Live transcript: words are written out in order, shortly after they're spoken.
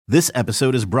This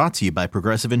episode is brought to you by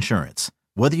Progressive Insurance.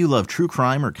 Whether you love true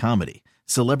crime or comedy,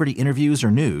 celebrity interviews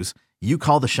or news, you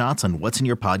call the shots on what's in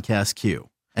your podcast queue.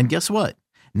 And guess what?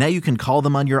 Now you can call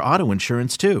them on your auto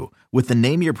insurance too with the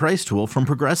Name Your Price tool from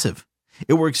Progressive.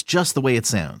 It works just the way it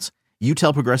sounds. You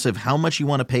tell Progressive how much you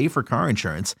want to pay for car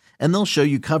insurance, and they'll show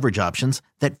you coverage options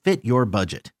that fit your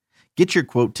budget. Get your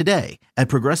quote today at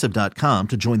Progressive.com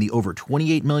to join the over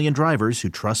 28 million drivers who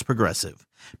trust Progressive.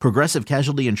 Progressive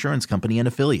Casualty Insurance Company and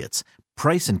Affiliates.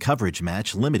 Price and coverage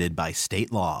match limited by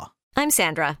state law. I'm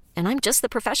Sandra, and I'm just the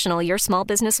professional your small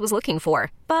business was looking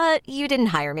for. But you didn't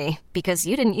hire me because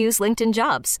you didn't use LinkedIn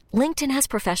Jobs. LinkedIn has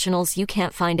professionals you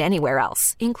can't find anywhere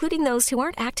else, including those who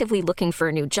aren't actively looking for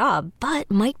a new job, but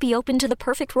might be open to the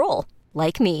perfect role,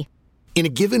 like me. In a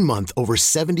given month, over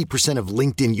 70% of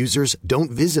LinkedIn users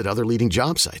don't visit other leading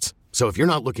job sites. So if you're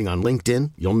not looking on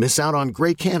LinkedIn, you'll miss out on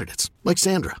great candidates like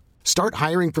Sandra. Start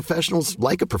hiring professionals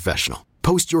like a professional.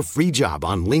 Post your free job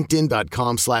on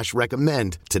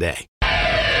linkedin.com/recommend today.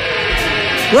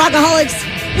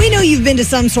 Rockaholics, we know you've been to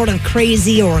some sort of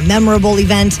crazy or memorable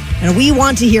event, and we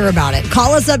want to hear about it.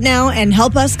 Call us up now and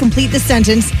help us complete the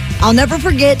sentence. I'll never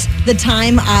forget the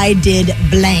time I did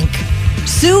blank.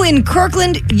 Sue, in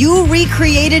Kirkland, you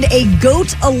recreated a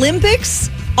GOAT Olympics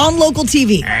on local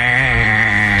TV.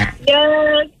 Yes.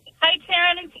 Hi,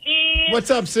 Taryn and Steve.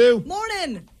 What's up, Sue?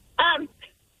 Morning.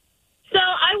 So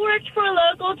I worked for a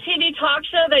local TV talk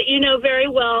show that you know very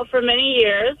well for many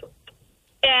years.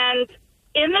 And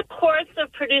in the course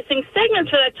of producing segments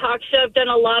for that talk show, I've done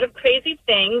a lot of crazy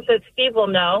things that Steve will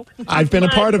know. I've been a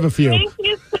part of a few.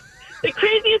 The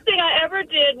craziest thing I ever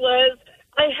did was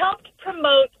I helped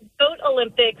promote Goat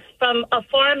Olympics from a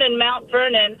farm in Mount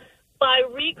Vernon by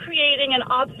recreating an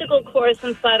obstacle course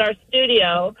inside our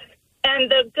studio.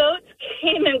 And the goats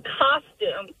came in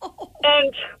costume.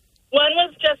 And one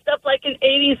was dressed up like an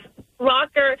 80s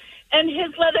rocker, and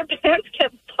his leather pants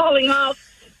kept falling off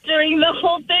during the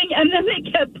whole thing, and then they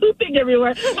kept pooping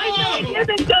everywhere. I didn't know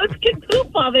that goats could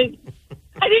poop while they...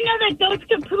 I didn't know that goats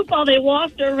could poop while they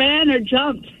walked or ran or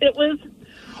jumped. It was...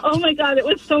 Oh, my God, it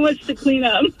was so much to clean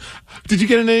up. Did you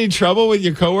get in any trouble with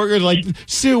your coworkers? Like,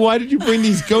 Sue, why did you bring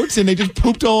these goats in? They just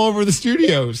pooped all over the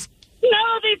studios.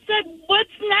 No, they said, what's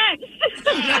next?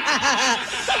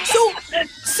 So,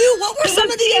 Sue, what were some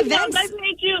of the events?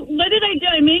 What did I do?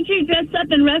 I made you dress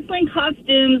up in wrestling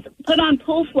costumes, put on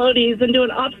pool floaties, and do an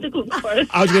obstacle course.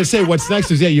 I was going to say, what's next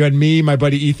is, you had me, my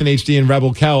buddy Ethan HD, and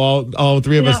Rebel Kel, all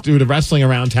three of us do the wrestling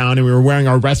around town, and we were wearing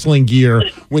our wrestling gear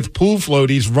with pool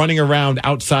floaties running around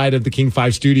outside of the King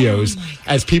 5 studios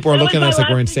as people are looking at us like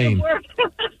we're insane.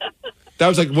 That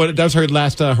was her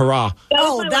last hurrah.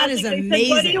 That is amazing. Said,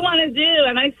 what do you want to do?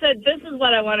 And I said, this is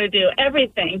what I want to do,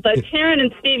 everything. But Taryn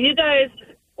and Steve, you guys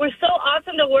were so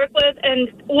awesome to work with. And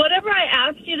whatever I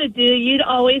asked you to do, you'd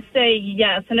always say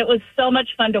yes. And it was so much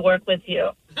fun to work with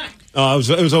you. It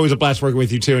was always a blast working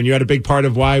with you, too. And you had a big part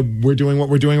of why we're doing what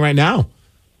we're doing right now.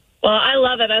 Well, I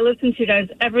love it. I listen to you guys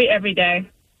every day.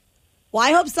 Well,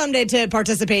 I hope someday to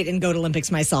participate in Goat Olympics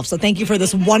myself. So thank you for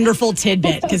this wonderful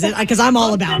tidbit, because I'm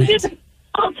all about it.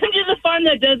 I'll send you the farm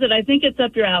that does it. I think it's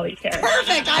up your alley, Taryn.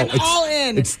 Perfect. I'm all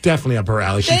in. It's definitely up her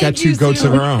alley. She's got two goats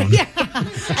of her own. Yeah.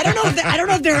 I don't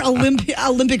know if they're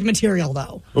Olympic material,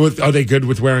 though. Are they good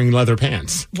with wearing leather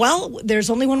pants? Well, there's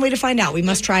only one way to find out. We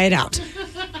must try it out.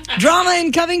 Drama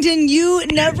in Covington, you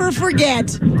never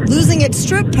forget losing at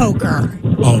strip poker.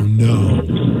 Oh,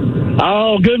 no.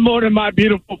 Oh, good morning, my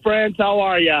beautiful friends. How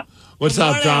are you? What's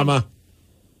up, Drama?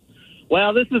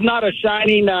 Well, this is not a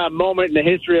shining moment in the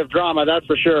history of drama, that's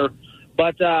for sure.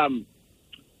 But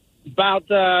about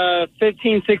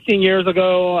 15, 16 years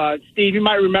ago, Steve, you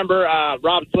might remember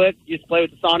Rob Swift used to play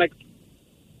with the Sonics.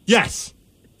 Yes.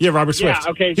 Yeah, Robert Swift.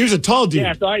 Yeah, okay. He was a tall dude.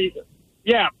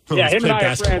 Yeah, so him and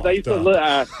I are friends. I used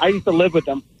to live with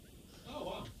him. Oh,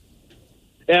 wow.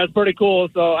 Yeah, it's pretty cool.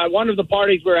 So at one of the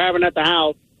parties we were having at the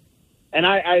house, and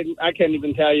I can't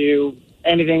even tell you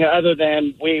anything other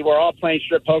than we were all playing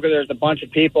strip poker. There's a bunch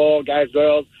of people, guys,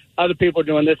 girls, other people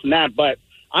doing this and that. But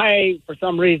I, for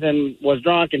some reason, was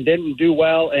drunk and didn't do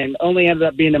well and only ended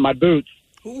up being in my boots.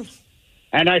 Oof.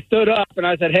 And I stood up and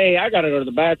I said, hey, I got to go to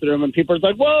the bathroom. And people are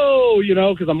like, whoa,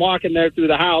 because I'm walking there through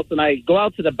the house. And I go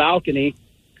out to the balcony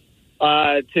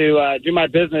to do my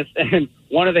business. And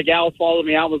one of the gals followed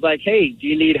me out and was like, hey, do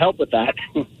you need help with that?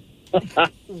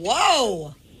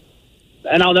 Whoa.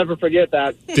 And I'll never forget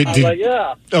that. I was like,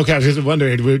 yeah. Okay, I was just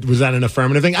wondering, was that an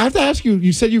affirmative thing? I have to ask you,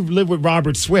 you said you lived with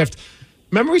Robert Swift.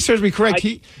 Memory serves me correct.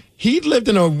 He lived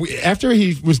in after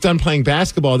he was done playing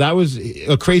basketball, that was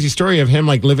a crazy story of him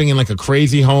living in a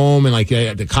crazy home and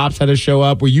the cops had to show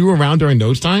up. Were you around during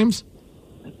those times?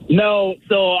 No,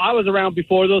 so I was around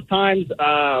before those times.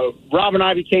 Rob and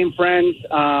I became friends.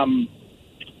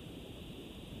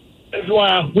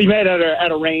 Well, we met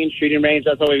at a range, shooting range.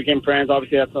 That's how we became friends.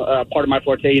 Obviously, that's part of my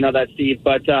forte. You know that, Steve.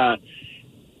 But, I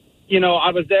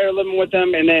was there living with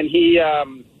him, and then he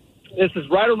this is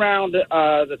right around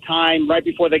the time, right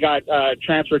before they got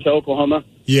transferred to Oklahoma.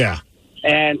 Yeah.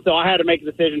 And so I had to make a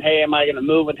decision, hey, am I going to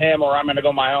move with him or I'm going to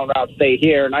go my own route, stay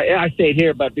here? And I stayed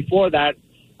here. But before that,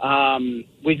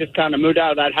 we just kind of moved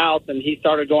out of that house, and he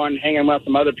started hanging with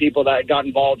some other people that got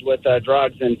involved with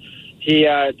drugs. And he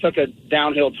took a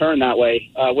downhill turn that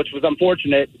way, which was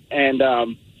unfortunate. And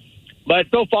but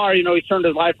so far, he's turned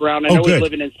his life around. I know he's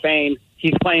living in Spain.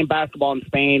 He's playing basketball in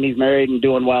Spain. He's married and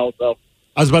doing well. So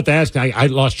I was about to ask. I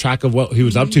lost track of what he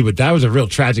was up to, but that was a real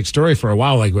tragic story for a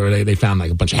while. Like where they found like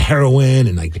a bunch of heroin,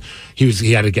 and like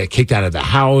he had to get kicked out of the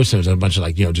house. And there was a bunch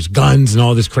of just guns and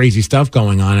all this crazy stuff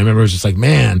going on. I remember it was just like,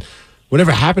 man,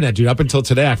 whatever happened to that dude? Up until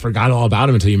today, I forgot all about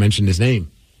him until you mentioned his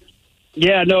name.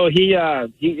 Yeah, no, he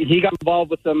got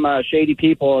involved with some shady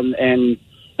people, and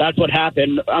that's what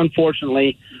happened,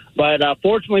 unfortunately. But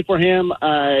fortunately for him,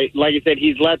 like I said,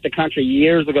 he's left the country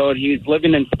years ago, and he's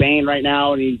living in Spain right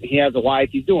now, and he has a wife.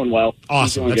 He's doing well.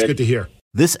 Awesome. That's good to hear.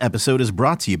 This episode is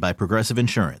brought to you by Progressive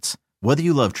Insurance. Whether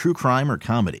you love true crime or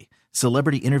comedy,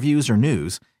 celebrity interviews or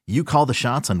news, you call the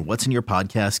shots on what's in your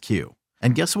podcast queue.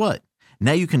 And guess what?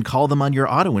 Now you can call them on your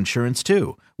auto insurance,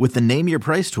 too, with the Name Your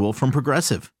Price tool from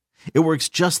Progressive. It works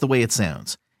just the way it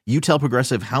sounds. You tell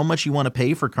Progressive how much you want to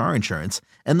pay for car insurance,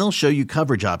 and they'll show you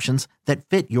coverage options that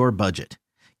fit your budget.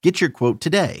 Get your quote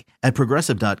today at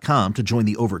Progressive.com to join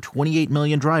the over 28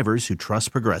 million drivers who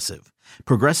trust Progressive.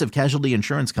 Progressive Casualty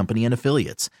Insurance Company and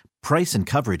Affiliates. Price and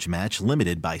coverage match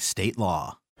limited by state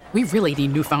law. We really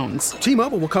need new phones.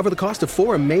 T-Mobile will cover the cost of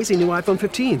 4 amazing new iPhone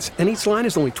 15s, and each line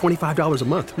is only $25 a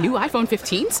month. New iPhone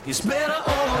 15s? It's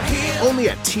better over here. Only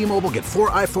at T-Mobile, get 4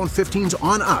 iPhone 15s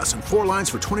on us and 4 lines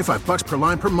for $25 per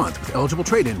line per month with eligible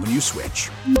trade-in when you switch.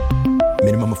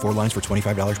 Minimum of 4 lines for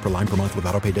 $25 per line per month with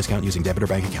autopay discount using debit or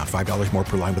bank account. $5 more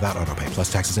per line without autopay,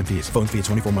 plus taxes and fees. Phone fee at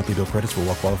 24 monthly bill credits for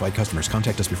well-qualified customers.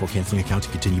 Contact us before canceling account to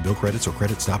continue bill credits or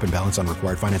credit stop and balance on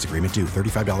required finance agreement due.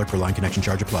 $35 per line connection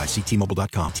charge applies. See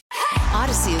T-Mobile.com.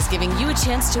 Odyssey is giving you a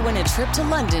chance to win a trip to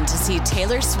London to see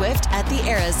Taylor Swift at the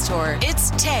Eras Tour.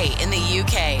 It's Tay in the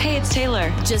UK. Hey, it's Taylor.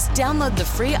 Just download the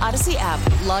free Odyssey app,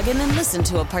 log in and listen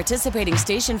to a participating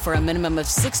station for a minimum of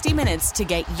 60 minutes to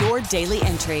get your daily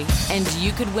entry. And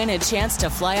you could win a chance to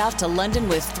fly off to London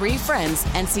with 3 friends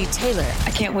and see Taylor.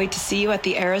 I can't wait to see you at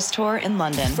the Eras Tour in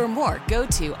London. For more, go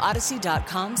to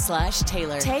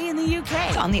odyssey.com/Taylor. Tay in the UK.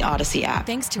 It's on the Odyssey app.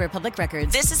 Thanks to Republic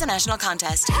Records. This is a national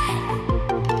contest.